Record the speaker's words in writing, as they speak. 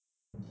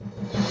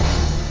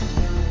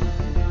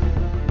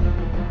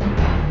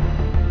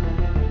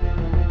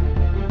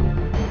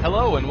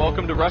Hello and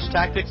welcome to Rush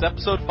Tactics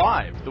Episode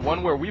 5, the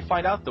one where we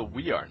find out that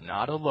we are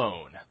not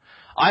alone.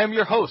 I am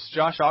your host,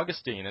 Josh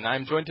Augustine, and I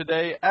am joined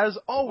today, as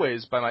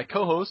always, by my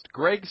co-host,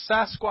 Greg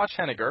Sasquatch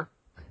Henniger.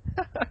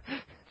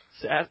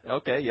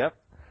 Okay, yep.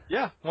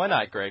 Yeah, why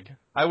not, Greg?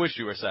 I wish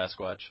you were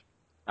Sasquatch.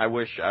 I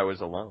wish I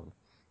was alone.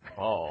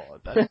 Oh,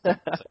 that's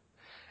amazing.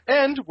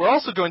 And we're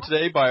also joined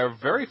today by our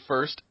very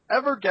first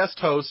ever guest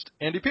host,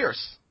 Andy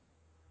Pierce.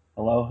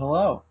 Hello,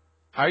 hello.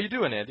 How are you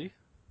doing, Andy?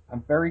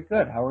 I'm very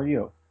good. How are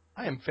you?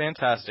 I am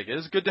fantastic. It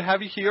is good to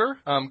have you here.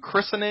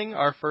 Christening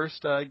our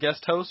first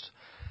guest host.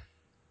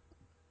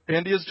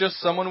 Andy is just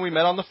someone we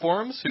met on the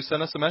forums who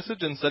sent us a message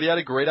and said he had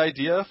a great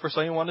idea for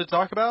something he wanted to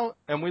talk about.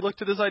 And we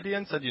looked at his idea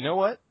and said, you know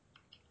what?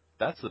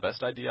 That's the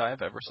best idea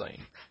I've ever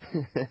seen.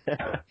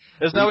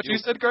 Isn't that what you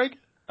said, Greg?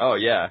 Oh,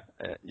 yeah.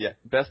 Yeah.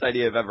 Best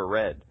idea I've ever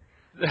read.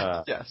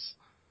 Yes.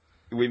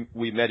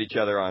 We met each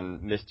other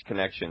on missed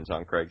connections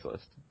on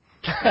Craigslist.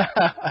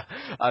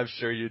 I'm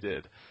sure you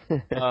did.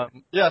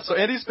 So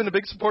Andy's been a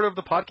big supporter of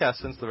the podcast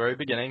since the very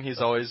beginning. He's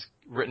always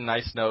written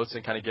nice notes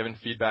and kind of given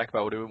feedback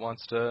about what he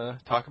wants to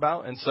talk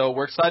about. And so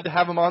we're excited to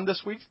have him on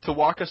this week to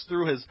walk us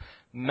through his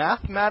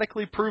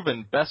mathematically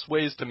proven best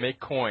ways to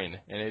make coin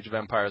in Age of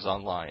Empires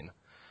Online.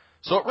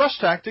 So at Rush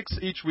Tactics,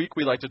 each week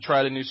we like to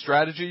try a new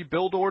strategy,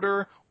 build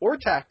order, or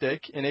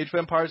tactic in Age of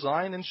Empires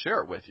Online and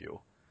share it with you.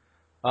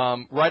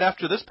 Right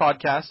after this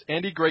podcast,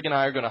 Andy, Greg, and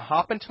I are going to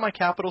hop into my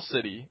capital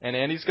city, and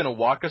Andy's going to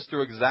walk us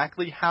through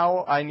exactly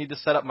how I need to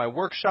set up my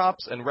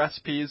workshops and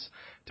recipes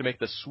to make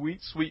the sweet,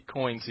 sweet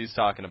coins he's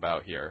talking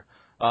about here.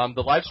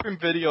 The live stream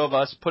video of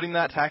us putting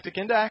that tactic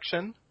into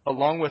action,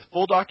 along with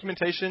full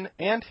documentation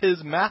and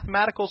his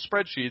mathematical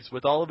spreadsheets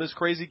with all of his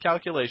crazy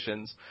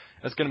calculations,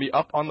 is going to be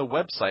up on the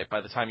website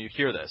by the time you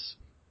hear this.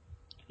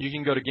 You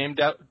can go to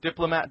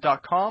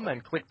GameDiplomat.com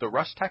and click the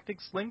Rush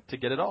Tactics link to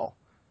get it all.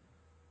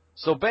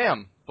 So,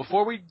 bam,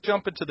 before we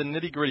jump into the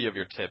nitty-gritty of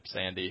your tips,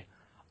 Andy,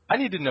 I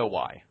need to know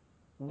why.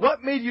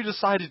 What made you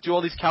decide to do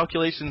all these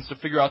calculations to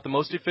figure out the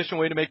most efficient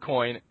way to make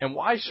coin, and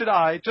why should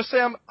I just say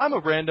I'm a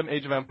random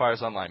Age of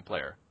Empires Online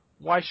player?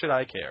 Why should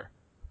I care?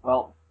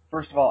 Well,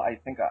 first of all, I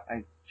think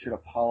I should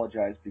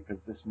apologize because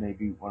this may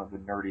be one of the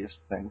nerdiest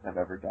things I've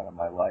ever done in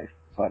my life,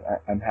 but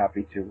I'm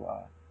happy to...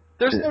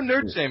 There's no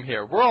nerd shame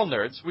here. We're all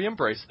nerds. We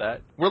embrace that.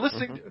 We're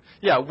listening.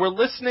 We're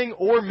listening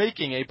or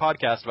making a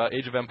podcast about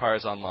Age of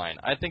Empires Online.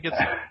 I think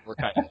we're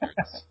kind of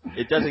nerds.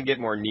 It doesn't get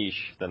more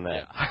niche than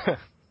that. Yeah.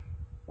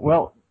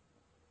 Well,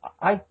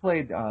 I've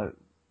played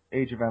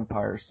Age of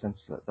Empires since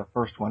the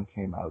first one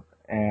came out,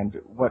 and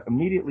what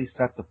immediately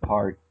sets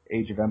apart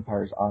Age of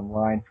Empires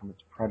Online from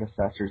its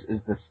predecessors is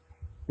this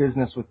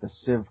business with the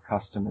Civ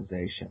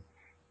customization.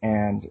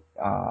 And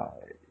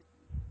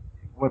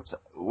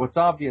what's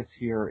obvious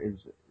here is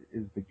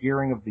the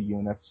gearing of the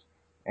units,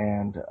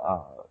 and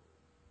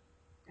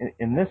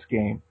in this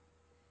game,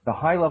 the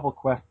high-level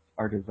quests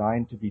are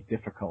designed to be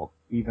difficult,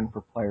 even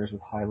for players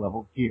with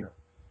high-level gear.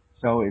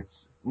 So it's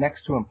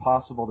next to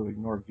impossible to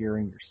ignore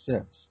gearing your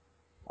civs.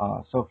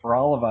 So for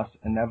all of us,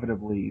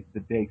 inevitably,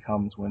 the day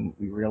comes when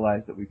we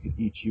realize that we could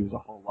each use a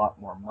whole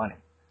lot more money.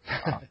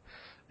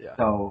 Yeah.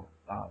 So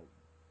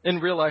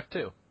in real life,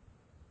 too.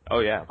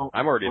 Oh, yeah.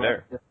 I'm already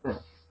there.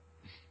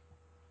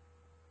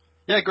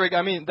 Yeah, Greg,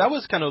 I mean, that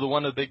was kind of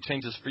one of the big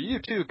changes for you,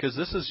 too, because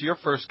this is your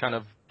first kind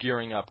of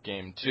gearing up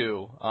game,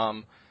 too.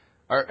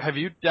 Have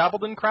you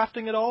dabbled in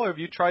crafting at all, or have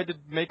you tried to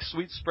make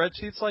sweet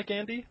spreadsheets like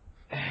Andy?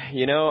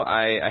 You know,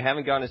 I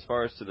haven't gone as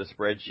far as to the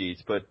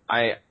spreadsheets, but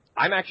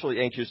I'm actually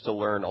anxious to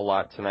learn a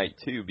lot tonight,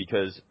 too,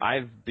 because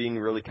I've been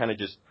really kind of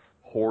just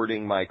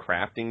hoarding my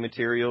crafting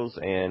materials,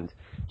 and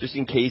just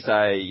in case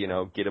I,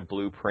 get a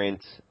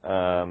blueprint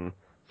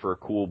for a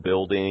cool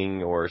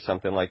building or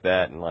something like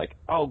that, and like,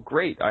 oh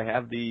great, I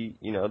have the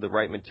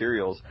right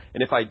materials,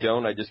 and if I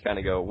don't, I just kind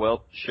of go,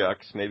 well,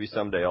 shucks, maybe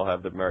someday I'll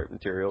have the right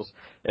materials,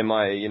 and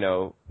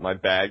my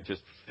bag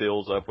just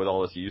fills up with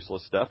all this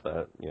useless stuff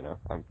that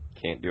I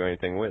can't do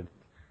anything with.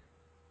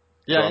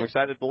 Yeah, so I'm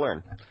excited to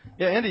learn.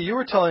 Yeah, Andy, you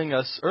were telling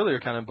us earlier,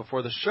 kind of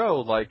before the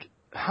show, like,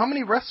 how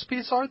many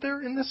recipes are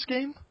there in this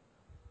game?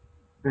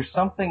 There's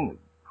something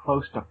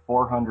close to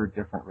 400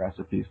 different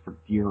recipes for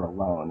gear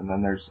alone, and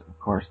then there's, of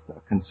course, the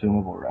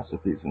consumable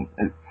recipes. And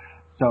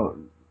so,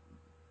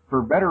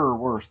 for better or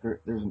worse,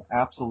 there's an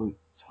absolute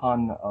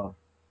ton of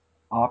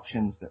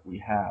options that we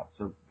have.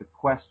 So the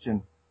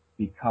question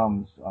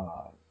becomes,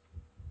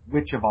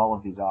 which of all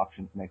of these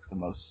options makes the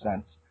most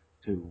sense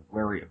to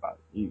worry about?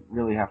 You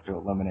really have to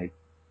eliminate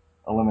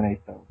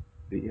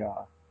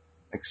the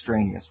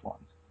extraneous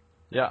ones.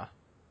 Yeah.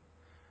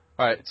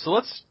 All right, so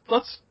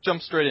let's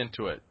jump straight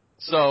into it.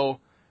 So,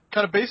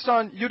 kind of based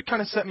on, you'd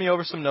kind of sent me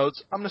over some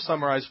notes. I'm going to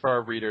summarize for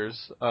our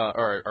readers,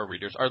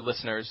 our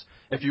listeners.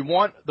 If you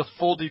want the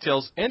full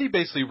details, Andy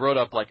basically wrote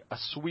up like a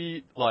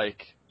sweet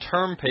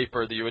term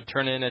paper that you would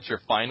turn in at your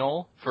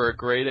final for a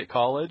grade at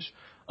college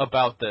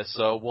about this.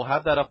 So we'll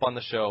have that up on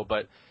the show.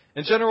 But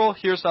in general,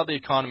 here's how the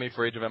economy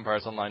for Age of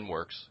Empires Online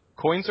works.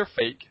 Coins are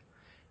fake.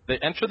 They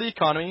enter the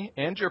economy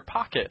and your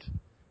pocket,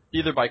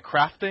 either by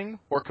crafting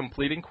or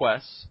completing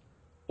quests,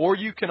 or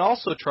you can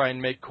also try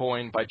and make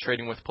coin by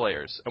trading with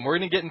players. And we're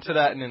going to get into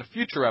that in a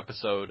future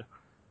episode.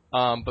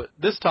 But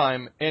this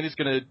time, Andy's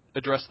going to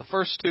address the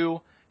first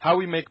two, how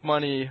we make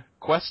money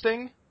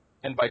questing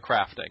and by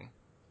crafting.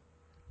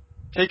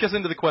 Take us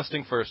into the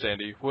questing first,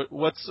 Andy.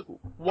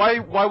 Why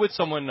would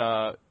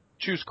someone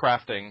choose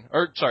questing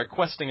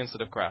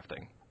instead of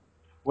crafting?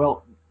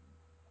 Well,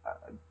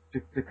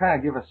 to kind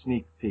of give a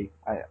sneak peek,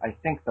 I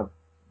think the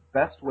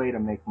best way to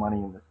make money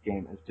in this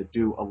game is to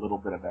do a little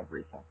bit of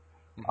everything.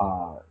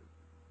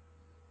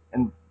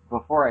 And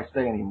before I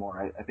say any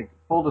more, I think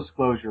full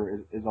disclosure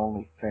is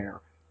only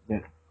fair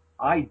that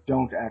I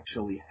don't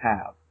actually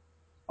have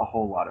a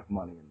whole lot of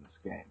money in this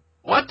game.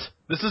 What?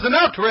 This is an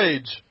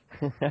outrage!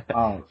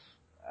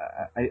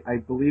 I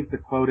believe the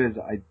quote is,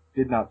 I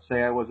did not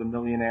say I was a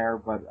millionaire,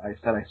 but I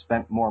said I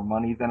spent more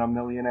money than a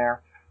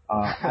millionaire.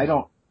 I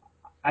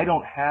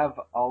don't have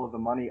all of the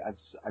money.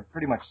 I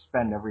pretty much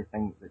spend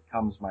everything that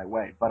comes my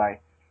way, but I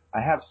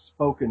have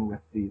spoken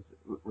with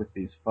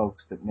these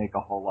folks that make a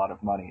whole lot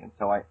of money, and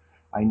so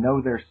I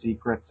know their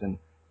secrets, and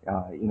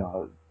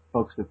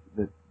folks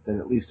that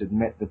at least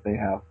admit that they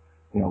have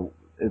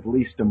at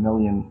least 1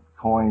 million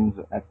coins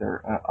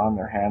on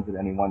their hands at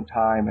any one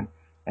time,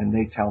 and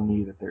they tell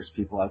me that there's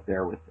people out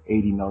there with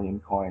 80 million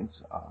coins,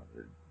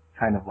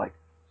 kind of like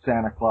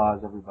Santa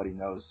Claus. Everybody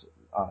knows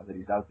that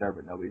he's out there,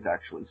 but nobody's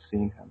actually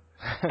seen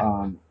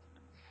him.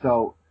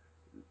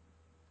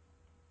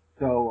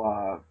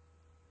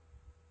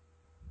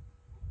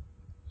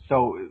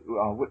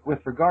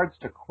 With regards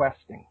to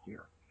questing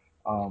here,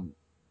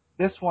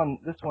 this one's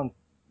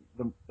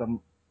the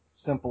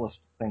simplest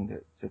thing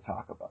to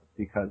talk about,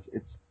 because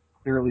it's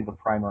clearly the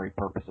primary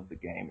purpose of the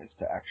game is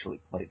to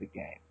actually play the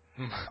game.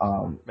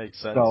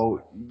 Makes sense.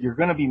 So you're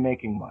going to be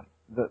making money.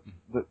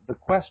 The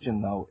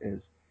question though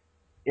is,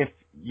 if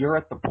you're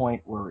at the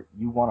point where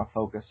you want to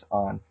focus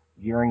on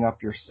gearing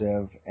up your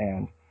civ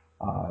and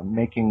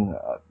making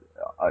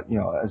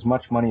as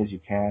much money as you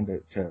can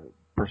to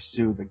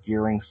pursue the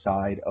gearing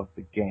side of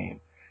the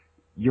game,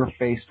 you're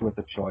faced with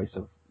a choice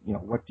of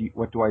what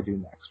do I do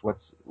next?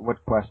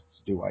 What quests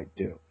do I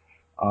do?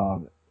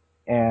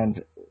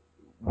 And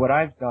what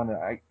I've done,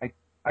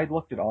 I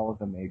looked at all of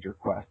the major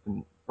quests,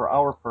 and for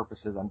our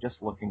purposes, I'm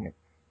just looking at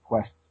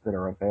quests that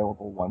are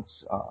available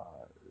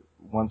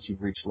once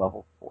you've reached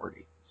level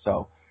 40.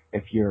 So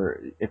if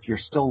you're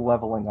still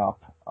leveling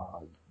up,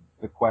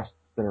 the quests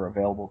that are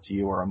available to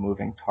you are a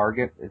moving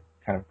target. It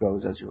kind of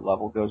goes as your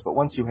level goes, but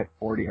once you hit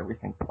 40,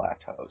 everything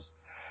plateaus.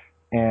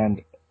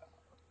 And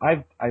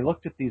I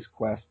looked at these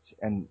quests,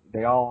 and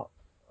they all,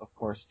 of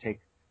course, take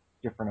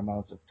different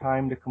amounts of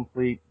time to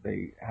complete.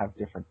 They have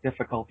different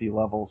difficulty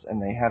levels,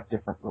 and they have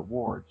different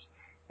rewards.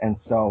 And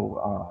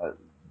so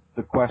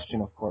the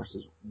question, of course,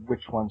 is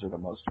which ones are the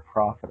most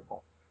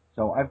profitable.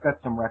 So I've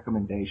got some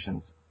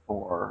recommendations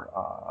for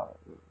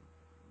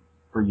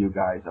you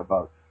guys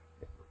about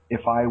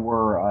if I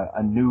were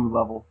a new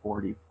level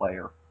 40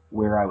 player,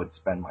 where I would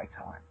spend my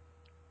time.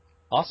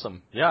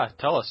 Awesome. Yeah,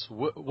 tell us.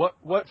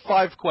 What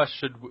 5 quests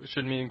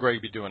should me and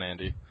Greg be doing,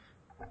 Andy?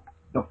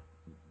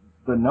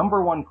 The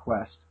number one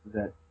quest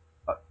that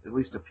at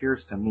least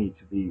appears to me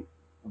to be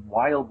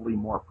wildly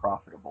more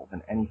profitable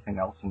than anything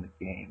else in the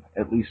game,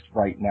 at least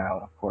right now,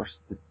 and of course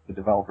the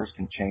developers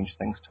can change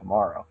things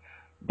tomorrow,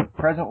 but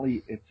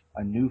presently it's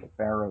a new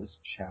Pharaoh's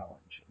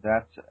Challenge.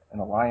 That's an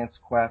alliance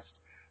quest.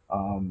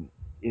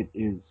 It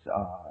is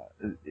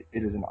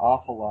an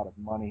awful lot of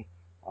money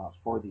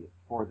for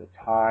the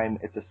time.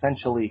 It's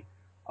essentially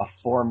a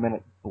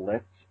 4-minute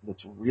blitz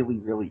that's really,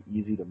 really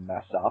easy to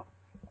mess up.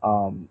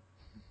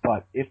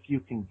 But if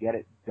you can get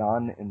it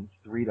done in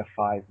 3 to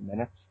 5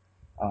 minutes,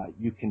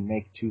 you can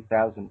make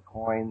 2,000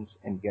 coins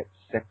and get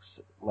 6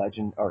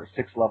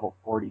 level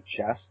 40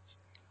 chests.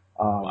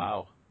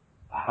 Wow.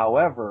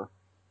 However,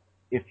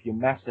 if you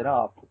mess it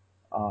up,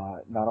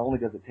 not only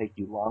does it take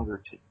you longer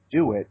to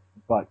do it,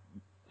 but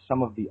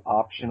some of the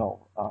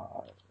optional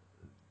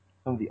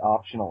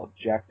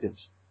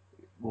objectives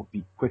will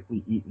be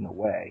quickly eaten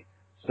away.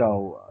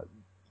 So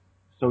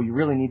you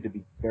really need to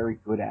be very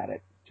good at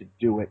it to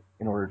do it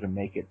in order to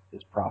make it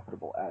as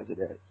profitable as it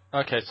is.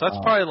 Okay, so that's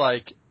probably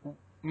like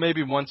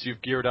maybe once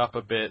you've geared up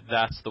a bit,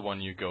 that's the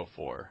one you go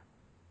for.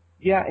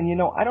 Yeah,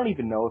 and I don't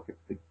even know if it's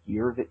the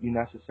gear that you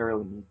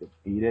necessarily need to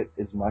beat it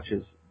as much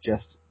as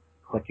just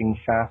clicking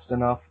fast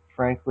enough,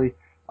 frankly.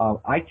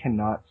 I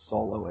cannot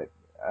solo it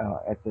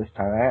at this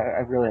time.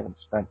 I really haven't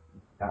spent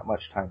that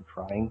much time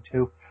trying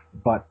to,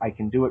 but I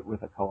can do it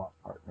with a co-op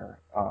partner,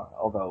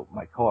 although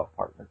my co-op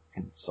partner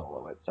can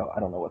solo it, so I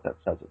don't know what that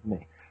says of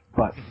me.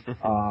 But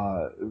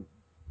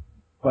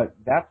but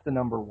that's the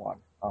number one.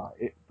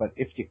 But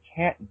if you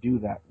can't do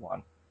that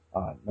one,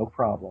 no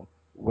problem.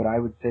 What I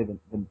would say the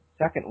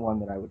second one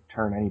that I would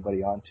turn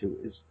anybody on to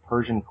is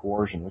Persian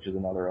Coercion, which is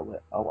another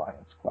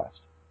alliance quest.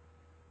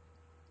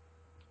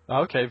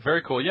 Okay,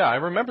 very cool. Yeah, I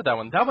remember that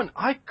one. That one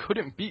I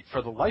couldn't beat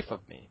for the life of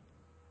me.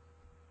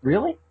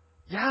 Really?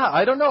 Yeah,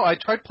 I don't know. I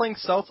tried playing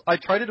Stealth. I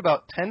tried it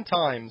about 10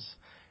 times,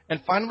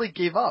 and finally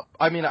gave up.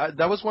 I mean,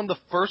 that was one of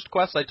the first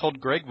quests I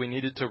told Greg we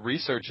needed to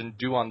research and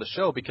do on the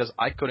show because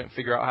I couldn't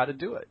figure out how to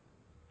do it.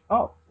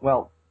 Oh,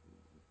 well,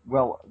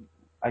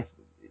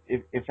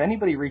 if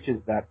anybody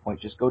reaches that point,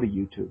 just go to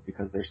YouTube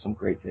because there's some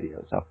great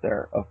videos up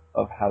there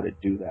of how to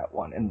do that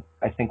one. And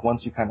I think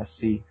once you kind of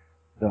see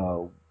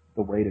the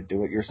way to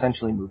do it, you're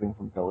essentially moving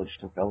from village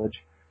to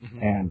village,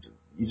 and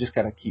you just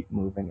got to keep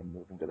moving and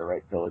moving to the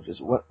right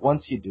villages.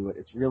 Once you do it,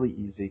 it's really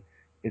easy.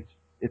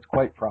 It's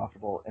quite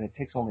profitable, and it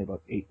takes only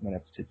about 8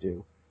 minutes to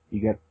do. You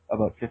get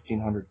about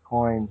 1,500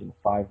 coins and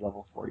 5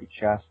 level 40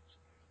 chests.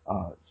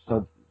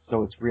 So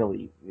it's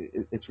really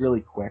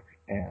quick,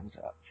 and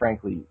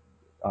frankly,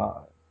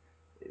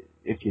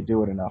 if you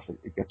do it enough,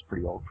 it gets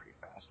pretty old pretty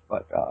fast.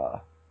 But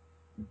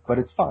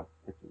it's fun.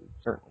 It's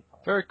certainly fun.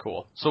 Very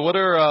cool. So what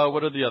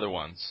are the other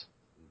ones?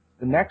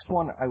 The next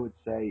one I would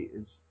say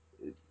is,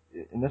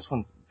 and this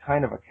one's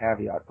kind of a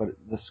caveat, but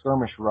the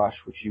Skirmish Rush,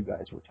 which you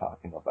guys were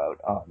talking about,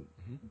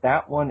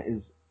 that one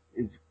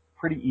is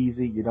pretty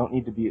easy. You don't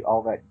need to be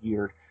all that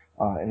geared,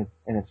 and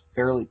it's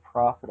fairly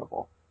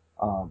profitable.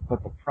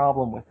 But the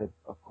problem with it,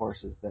 of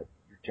course, is that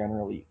you're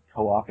generally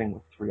co-oping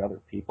with 3 other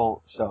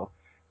people, so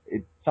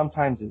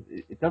sometimes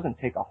it doesn't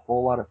take a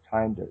whole lot of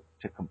time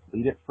to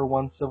complete it for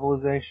one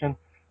civilization,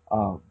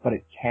 but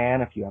it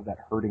can if you have that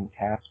herding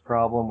cats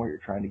problem where you're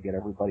trying to get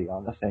everybody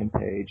on the same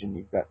page and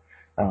you've got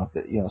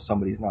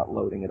somebody's not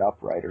loading it up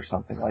right or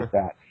something like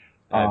that.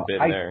 I've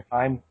been there.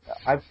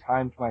 I've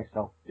timed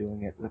myself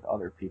doing it with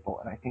other people,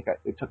 and I think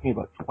it took me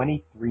about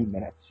 23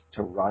 minutes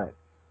to run it,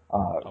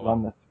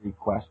 run the 3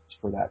 quests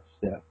for that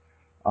civ.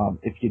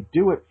 If you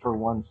do it for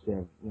one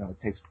civ,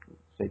 it takes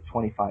say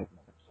 25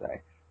 minutes,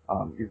 say.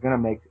 You're going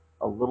to make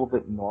a little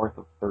bit north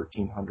of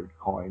 1,300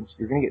 coins.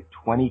 You're going to get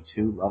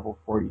 22 level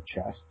 40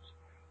 chests,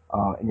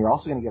 and you're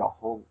also going to get a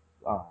whole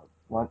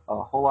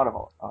lot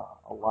of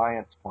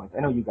alliance points.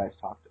 I know you guys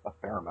talked a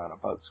fair amount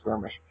about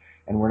Skirmish,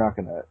 and we're not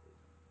going to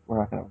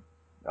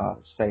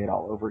say it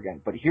all over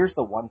again. But here's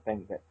the one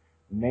thing that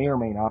may or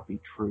may not be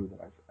true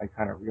that I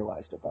kind of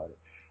realized about it.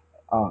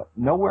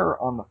 Nowhere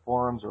on the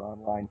forums or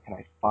online can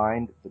I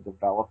find the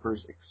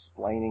developers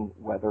explaining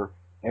whether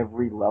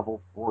every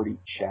level 40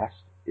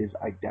 chest is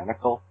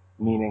identical,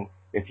 meaning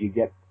if you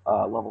get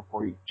a level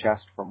 40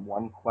 chest from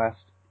one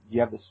quest, you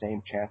have the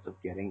same chance of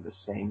getting the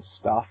same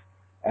stuff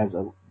as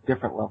a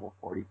different level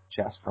 40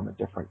 chest from a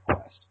different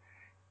quest.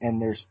 And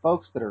there's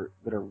folks that are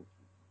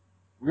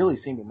really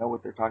seem to know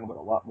what they're talking about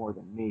a lot more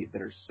than me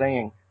that are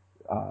saying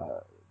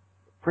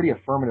pretty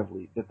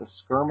affirmatively that the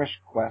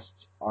skirmish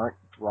quests aren't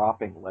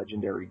dropping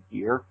legendary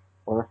gear,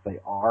 or if they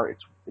are,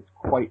 it's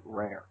quite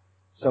rare.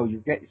 So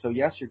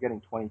yes, you're getting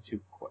 22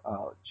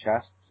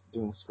 chests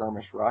doing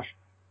Skirmish Rush,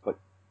 but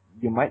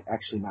you might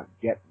actually not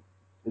get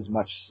as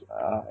much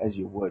as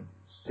you would,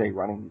 say,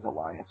 running these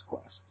alliance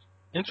quests.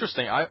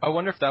 Interesting. I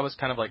wonder if that was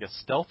kind of like a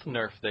stealth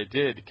nerf they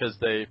did, because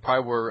they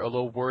probably were a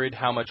little worried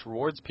how much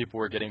rewards people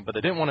were getting, but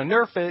they didn't want to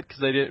nerf it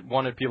because they didn't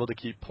wanted people to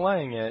keep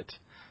playing it.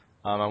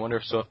 I wonder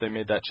if they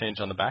made that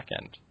change on the back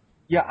end.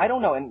 Yeah, I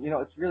don't know, and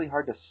it's really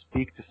hard to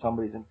speak to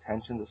somebody's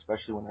intentions,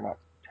 especially when they're not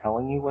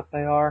telling you what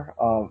they are.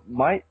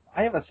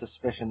 I have a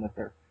suspicion that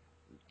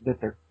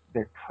they're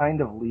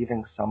kind of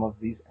leaving some of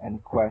these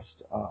end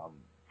quest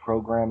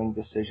programming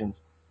decisions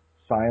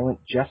silent,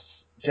 just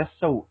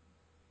so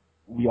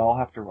we all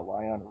have to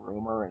rely on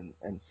rumor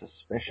and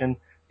suspicion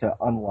to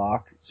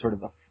unlock sort of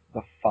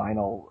the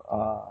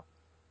final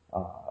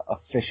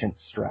efficient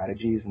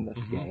strategies in this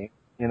game.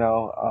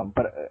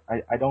 But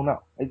I don't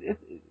know.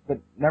 But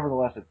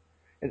nevertheless,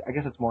 I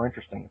guess it's more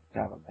interesting to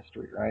have a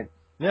mystery, right?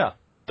 Yeah,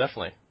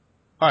 definitely.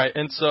 All right,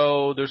 and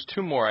so there's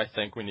 2 more I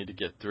think we need to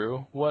get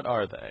through. What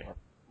are they?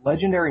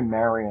 Legendary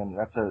Marion,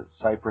 that's a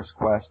Cyprus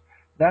quest.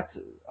 That's,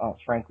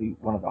 frankly,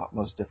 one of the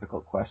most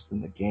difficult quests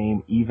in the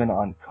game, even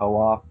on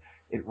co-op.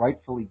 It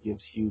rightfully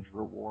gives huge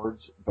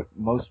rewards, but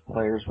most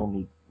players will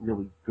need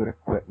really good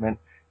equipment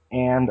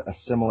and a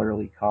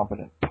similarly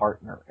competent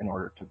partner in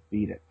order to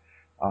beat it.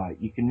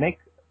 You can make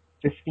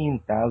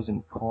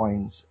 15,000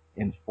 coins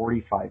in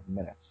 45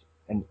 minutes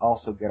and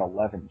also get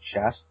 11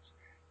 chests,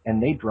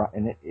 and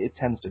it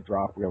tends to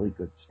drop really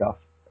good stuff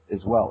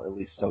as well, at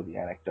least so the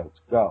anecdotes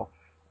go.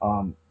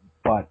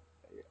 But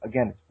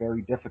again, it's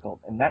very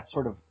difficult, and that's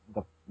sort of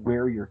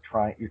where you're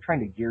trying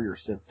to gear your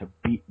civ to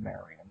beat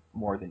Marion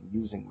more than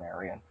using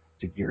Marion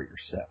to gear your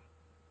civ.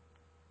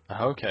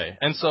 Okay,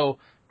 and so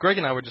Greg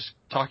and I were just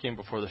talking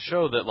before the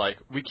show that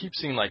we keep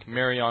seeing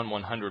Marion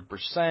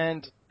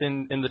 100%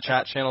 in the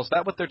chat channels. Is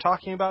that what they're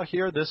talking about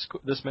here? This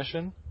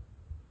mission?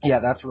 Yeah,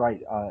 that's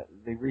right.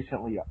 They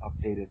recently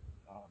updated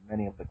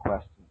many of the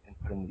quests and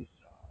put in these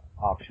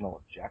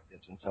optional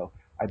objectives, and so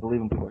I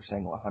believe when people are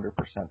saying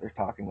 100%, they're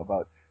talking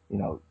about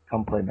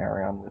come play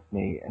Marion with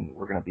me, and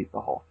we're going to beat the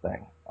whole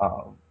thing.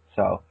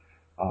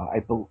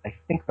 I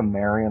think the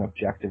Marion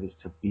objective is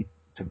to beat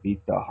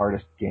the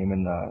hardest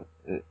game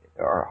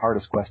or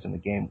hardest quest in the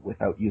game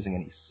without using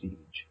any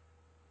siege.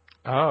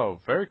 Oh,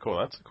 very cool.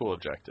 That's a cool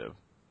objective.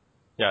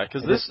 Yeah,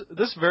 because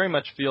this very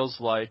much feels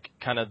like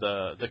kind of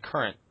the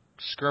current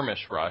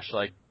Skirmish Rush,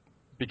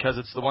 because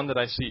it's the one that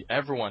I see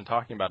everyone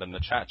talking about in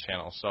the chat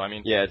channel. So I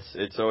mean, Yeah,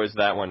 it's always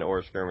that one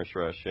or Skirmish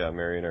Rush. Yeah,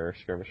 Mariner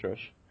Skirmish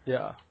Rush.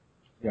 yeah.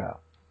 Yeah.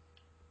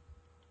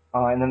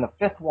 And then the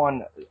fifth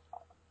one,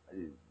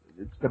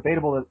 it's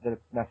debatable that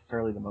it's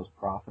necessarily the most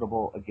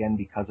profitable, again,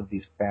 because of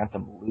these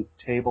phantom loot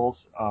tables.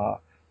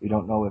 We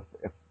don't know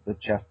if the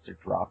chests are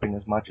dropping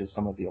as much as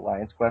some of the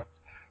Alliance quests.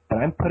 But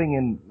I'm putting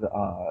in,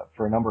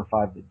 for number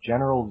 5, the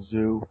General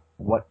Zoo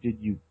What Did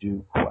You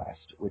Do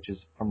quest, which is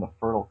from the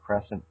Fertile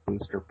Crescent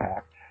booster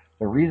pack.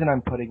 The reason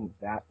I'm putting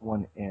that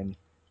one in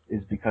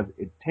is because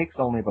it takes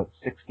only about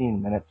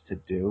 16 minutes to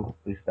do.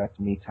 At least that's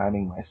me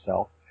timing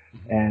myself.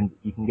 And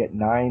you can get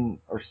 9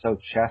 or so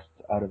chests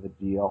out of the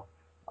deal.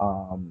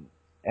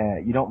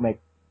 And you don't make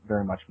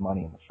very much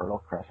money in the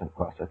Fertile Crescent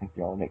quest. I think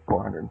you only make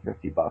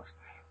 $450.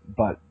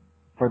 But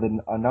for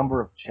a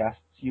number of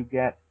chests you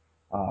get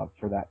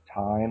for that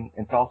time,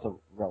 it's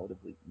also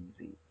relatively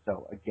easy.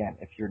 So again,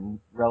 if you're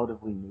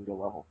relatively new to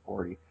level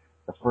 40,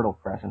 the Fertile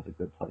Crescent's a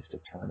good place to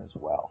turn as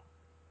well.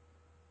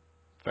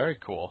 Very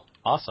cool.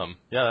 Awesome.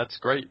 Yeah, that's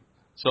great.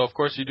 So, of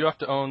course, you do have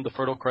to own the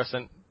Fertile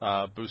Crescent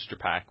booster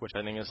pack, which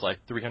I think is like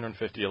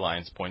 350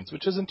 Alliance points,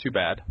 which isn't too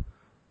bad.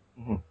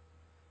 Mm-hmm.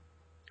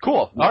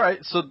 Cool. All right,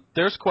 so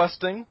there's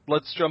questing.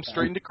 Let's jump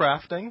straight into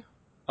crafting.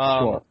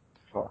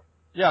 Sure.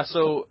 Yeah,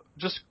 so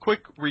just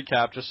quick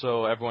recap, just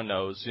so everyone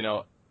knows.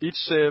 Each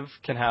Civ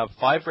can have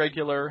 5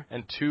 regular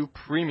and 2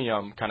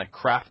 premium kind of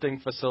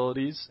crafting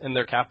facilities in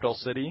their capital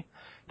city.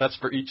 That's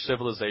for each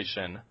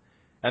civilization.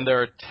 And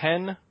there are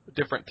 10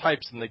 different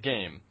types in the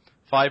game,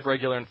 5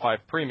 regular and 5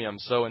 premium.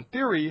 So in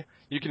theory,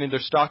 you can either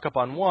stock up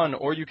on one,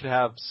 or you could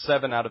have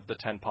 7 out of the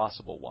 10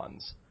 possible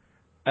ones.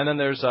 And then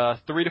there's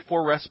 3 to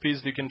 4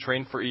 recipes you can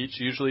train for each,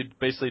 usually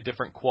basically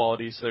different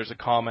qualities. So there's a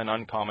common,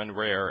 uncommon,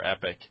 rare,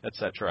 epic,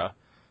 etc.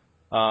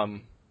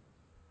 And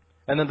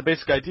then the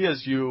basic idea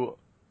is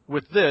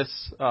with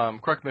this,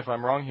 correct me if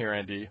I'm wrong here,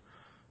 Andy,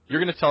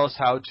 you're going to tell us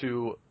how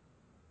to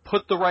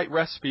put the right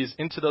recipes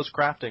into those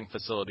crafting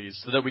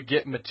facilities so that we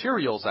get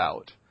materials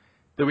out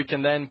that we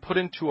can then put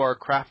into our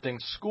crafting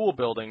school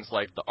buildings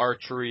like the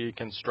archery,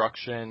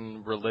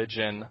 construction,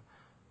 religion,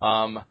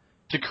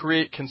 to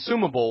create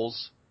consumables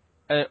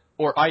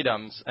or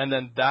items, and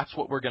then that's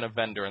what we're going to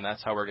vendor, and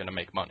that's how we're going to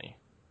make money.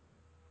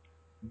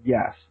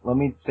 Yes. Let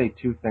me say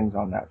 2 things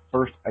on that.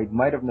 First, I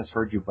might have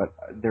misheard you, but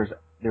there's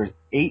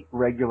 8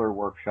 regular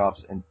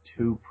workshops and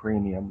 2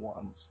 premium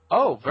ones.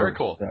 Oh, very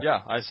cool.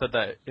 Yeah, I said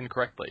that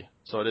incorrectly.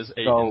 So it is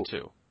 8 and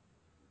 2.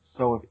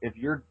 So if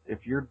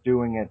you're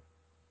doing it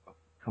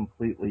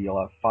completely, you'll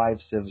have 5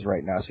 civs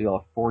right now, so you'll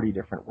have 40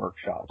 different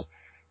workshops.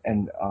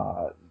 And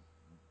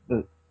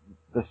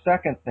the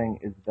second thing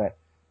is that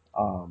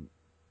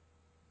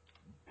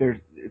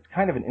it's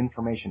kind of an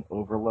information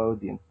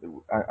overload. I'm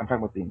talking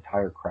about the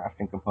entire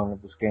crafting component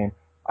of this game.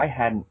 I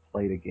hadn't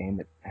played a game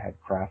that had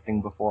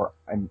crafting before.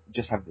 I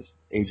just have this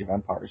Age of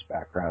Empires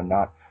background,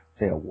 not,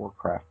 say, a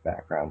Warcraft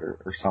background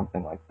or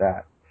something like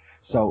that.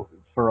 So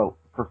for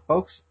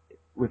folks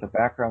with a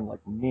background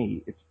like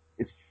me,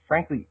 it's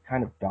frankly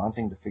kind of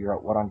daunting to figure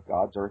out what on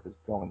God's earth is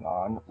going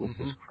on with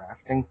this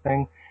crafting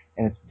thing,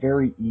 and it's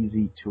very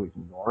easy to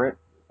ignore it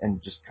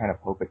and just kind of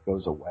hope it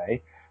goes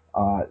away.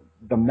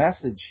 The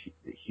message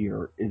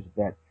here is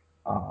that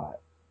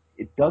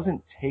it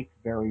doesn't take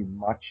very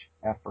much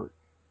effort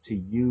to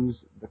use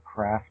the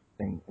craft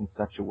thing in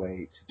such a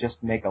way to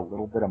just make a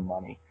little bit of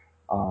money,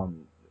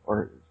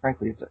 or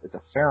frankly, it's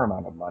a fair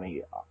amount of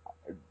money.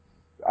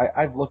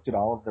 I've looked at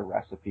all of the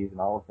recipes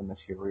and all of the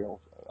materials.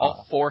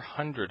 All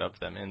 400 of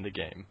them in the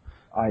game.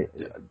 I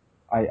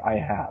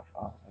have,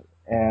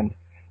 and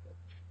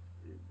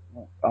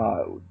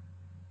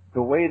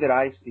the way that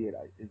I see it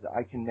is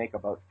I can make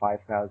about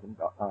 5,000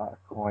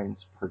 coins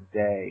per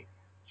day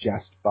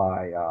just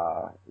by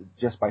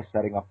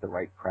setting up the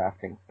right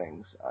crafting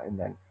things and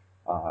then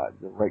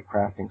the right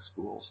crafting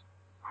schools,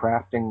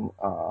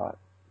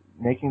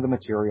 making the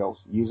materials,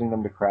 using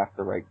them to craft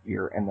the right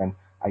gear, and then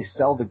I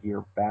sell the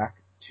gear back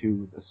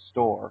to the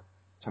store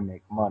to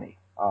make money.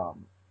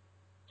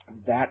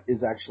 That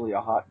is actually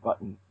a hot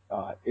button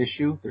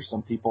issue. There's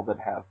some people that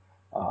have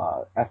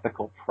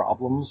ethical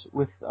problems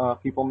with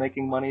people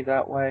making money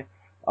that way,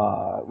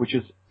 which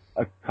is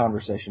a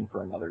conversation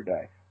for another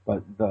day.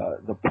 But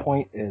the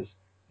point is,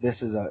 this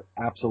is an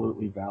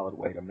absolutely valid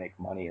way to make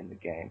money in the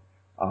game,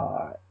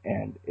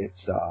 and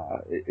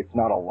it's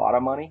not a lot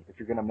of money. If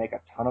you're going to make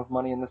a ton of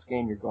money in this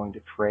game, you're going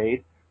to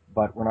trade.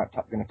 But we're not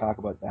going to talk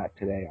about that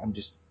today.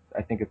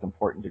 I think it's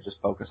important to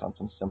just focus on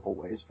some simple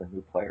ways for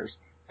new players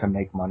to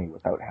make money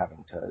without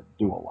having to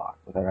do a lot,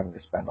 without having to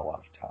spend a lot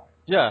of time.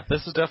 Yeah,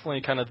 this is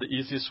definitely kind of the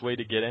easiest way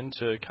to get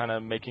into kind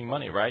of making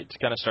money, right? To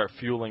kind of start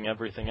fueling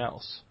everything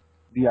else.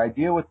 The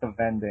idea with the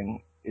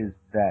vending is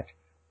that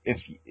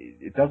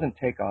it doesn't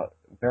take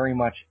very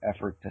much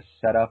effort to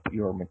set up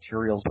your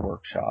materials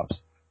workshops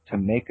to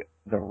make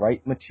the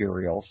right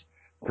materials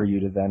for you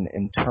to then,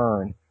 in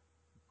turn,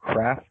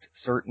 craft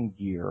certain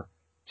gear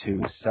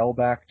to sell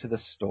back to the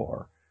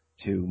store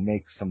to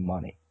make some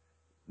money.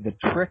 The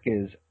trick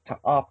is to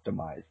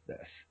optimize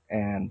this,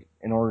 and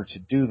in order to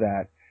do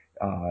that,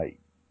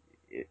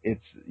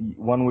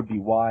 one would be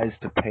wise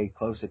to pay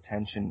close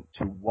attention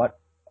to what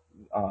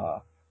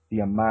the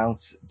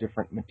amounts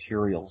different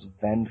materials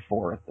vend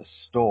for at the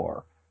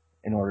store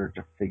in order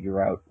to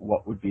figure out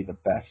what would be the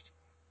best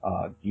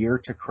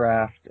gear to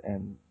craft,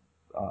 and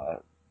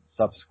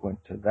subsequent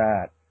to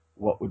that,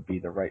 what would be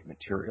the right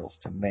materials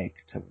to make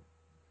to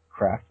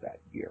craft that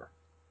gear.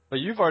 But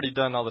you've already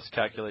done all this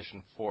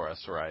calculation for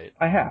us, right?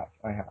 I have.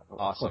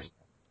 Awesome.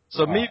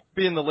 So me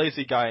being the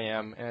lazy guy I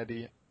am,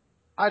 Andy,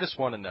 I just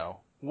want to know,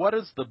 what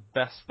is the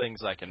best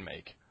things I can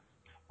make?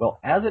 Well,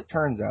 as it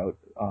turns out,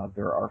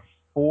 there are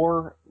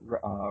 4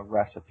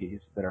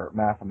 recipes that are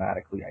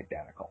mathematically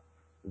identical.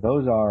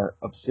 Those are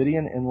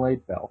obsidian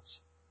inlaid belts,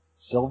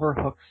 silver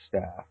hook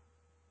staff,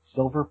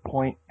 silver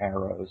point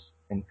arrows,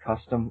 and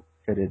custom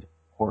fitted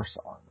horse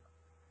armor.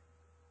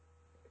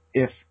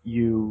 If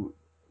you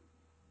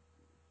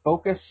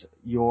focus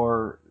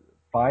your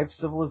 5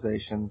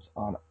 civilizations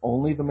on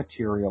only the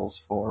materials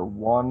for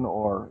one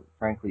or,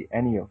 frankly,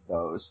 any of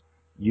those,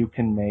 you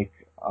can make,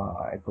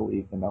 I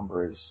believe the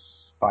number is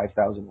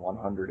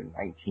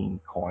 5,119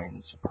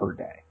 coins per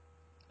day.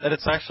 And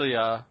it's actually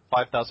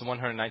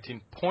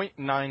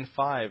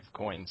 5,119.95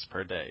 coins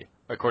per day,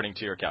 according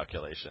to your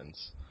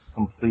calculations.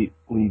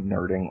 Completely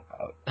nerding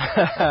out.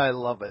 I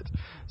love it.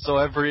 So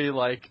every,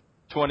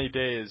 20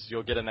 days,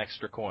 you'll get an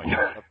extra coin.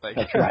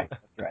 That's right.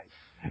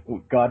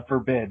 God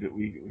forbid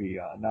we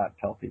not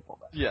tell people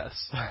that. Yes.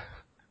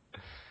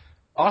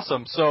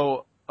 Awesome.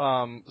 So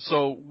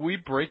we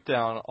break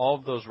down all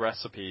of those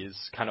recipes,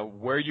 kind of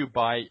where you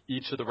buy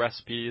each of the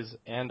recipes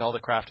and all the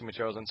crafting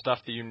materials and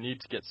stuff that you need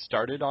to get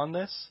started on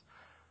this.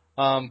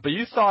 But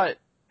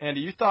Andy,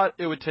 you thought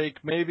it would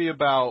take maybe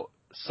about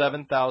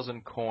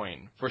 7,000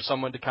 coin for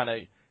someone to kind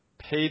of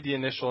pay the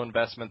initial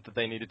investment that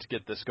they needed to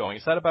get this going.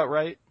 Is that about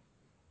right?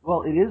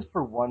 Well, it is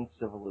for one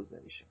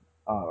civilization,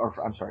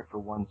 for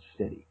one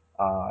city.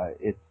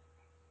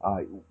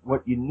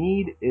 What you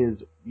need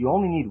is, you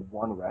only need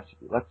one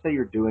recipe. Let's say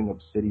you're doing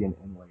obsidian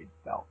inlaid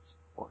belts,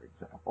 for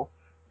example.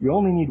 You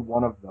only need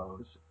one of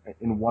those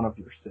in one of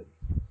your cities.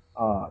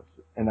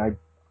 And I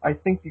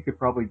think you could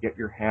probably get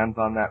your hands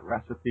on that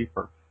recipe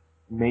for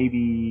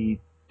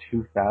maybe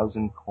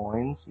 2,000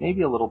 coins,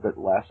 maybe a little bit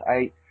less.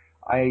 I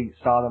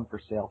saw them for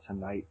sale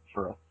tonight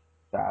for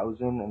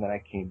 1,000, and then I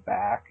came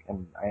back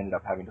and I ended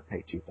up having to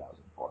pay 2,000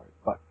 for it.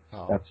 But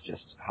that's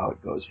just how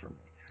it goes for me.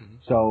 Mm-hmm.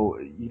 So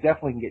you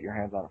definitely can get your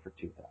hands on it for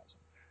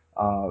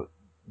 2,000.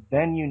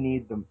 Then you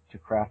need them to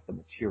craft the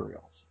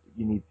materials.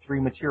 You need 3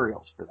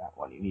 materials for that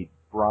one. You need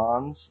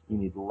bronze, you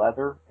need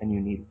leather, and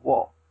you need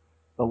wool.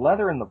 The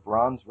leather and the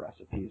bronze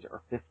recipes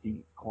are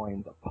 50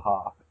 coins a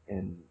pop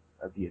in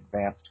the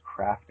advanced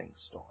crafting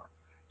store.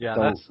 Yeah,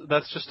 so,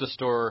 that's just a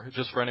store,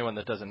 just for anyone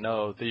that doesn't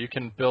know, that you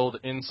can build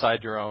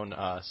inside your own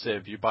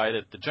sieve. You buy it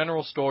at the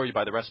general store, you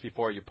buy the recipe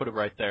for it, you put it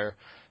right there,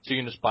 so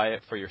you can just buy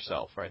it for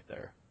yourself right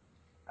there.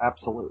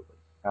 Absolutely.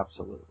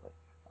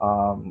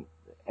 And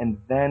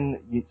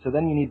then you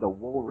need the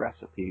wool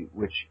recipe,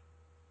 which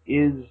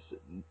is,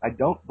 I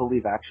don't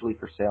believe, actually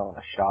for sale in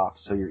a shop,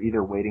 so you're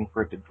either waiting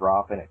for it to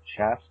drop in a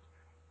chest,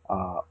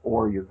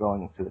 or you're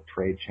going to the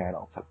trade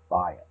channel to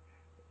buy it.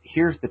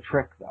 Here's the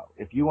trick, though.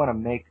 If you want to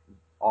make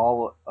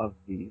all of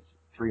these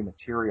 3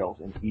 materials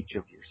in each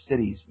of your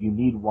cities, you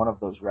need one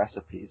of those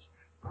recipes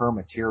per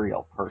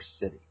material per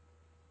city.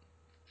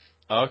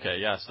 Okay,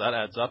 yeah, so that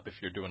adds up if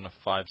you're doing the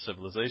 5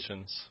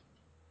 civilizations.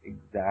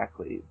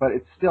 Exactly. But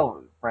it's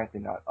still,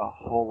 frankly, not a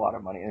whole lot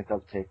of money, and it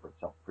does pay for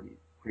itself pretty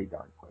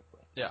darn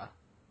quickly. Yeah.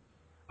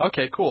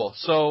 Okay, cool.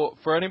 So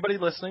for anybody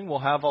listening, we'll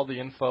have all the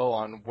info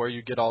on where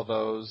you get all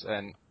those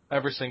and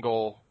every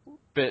single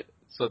bit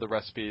of the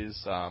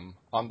recipes on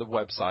the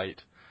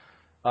website.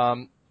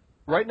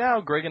 Right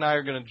now, Greg and I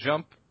are going to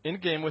jump in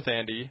game with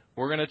Andy.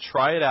 We're going to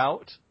try it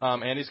out.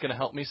 Andy's going to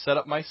help me set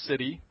up my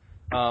city,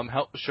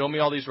 show me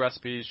all these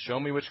recipes, show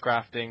me which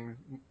crafting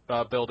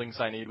buildings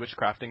I need, which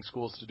crafting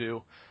schools to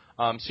do.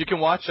 So you can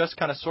watch us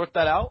kind of sort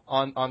that out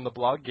on the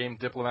blog,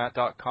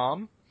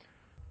 GameDiplomat.com.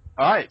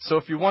 All right, so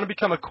if you want to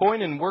become a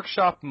coin and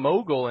workshop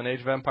mogul in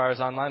Age of Empires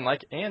Online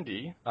like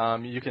Andy,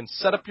 you can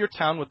set up your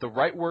town with the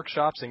right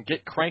workshops and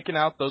get cranking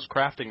out those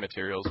crafting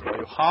materials while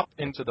you hop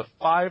into the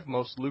 5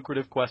 most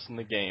lucrative quests in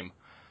the game.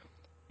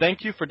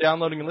 Thank you for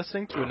downloading and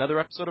listening to another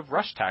episode of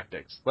Rush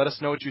Tactics. Let us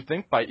know what you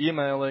think by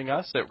emailing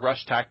us at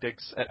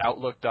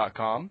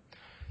rushtactics@outlook.com.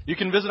 You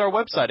can visit our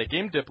website at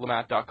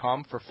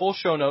GameDiplomat.com for full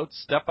show notes,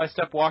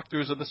 step-by-step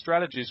walkthroughs of the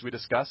strategies we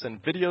discuss,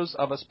 and videos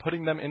of us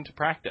putting them into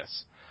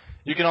practice.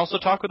 You can also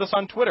talk with us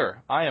on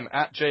Twitter. I am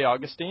at Jay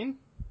Augustine.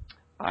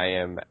 I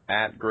am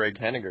at Greg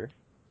Henniger.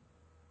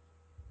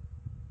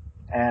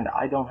 And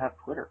I don't have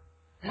Twitter.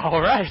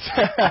 All right.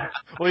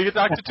 Well, you can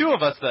talk to 2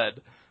 of us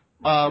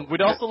then.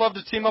 We'd also love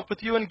to team up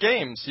with you in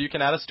games, so you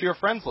can add us to your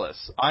friends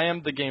list. I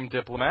am the Game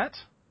Diplomat.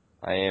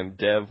 I am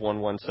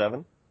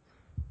Dev117.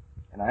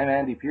 And I'm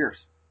Andy Pierce.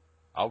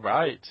 All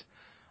right.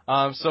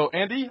 So,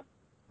 Andy,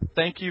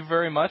 thank you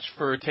very much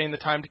for taking the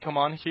time to come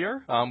on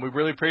here. We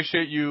really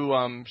appreciate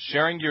you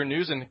sharing your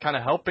news and kind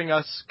of helping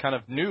us kind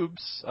of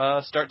noobs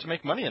start to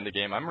make money in the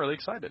game. I'm really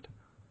excited.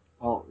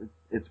 Well,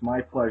 it's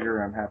my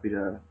pleasure. I'm happy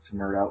to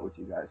nerd out with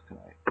you guys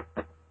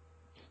tonight.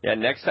 Yeah,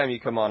 next time you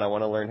come on, I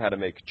want to learn how to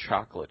make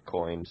chocolate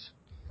coins.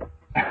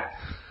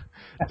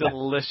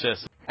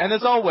 Delicious. And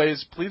as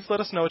always, please let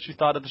us know what you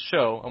thought of the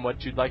show and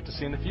what you'd like to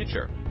see in the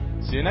future.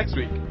 See you next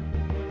week.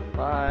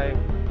 Bye.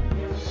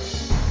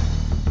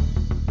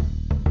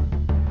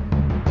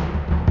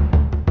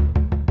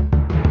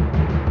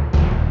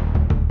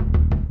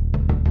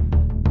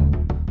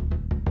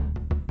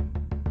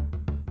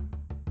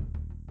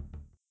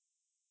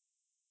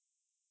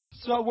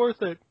 It's not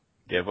worth it.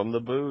 Give him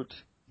the boot.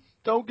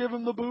 Don't give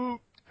him the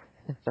boot.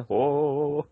 Oh.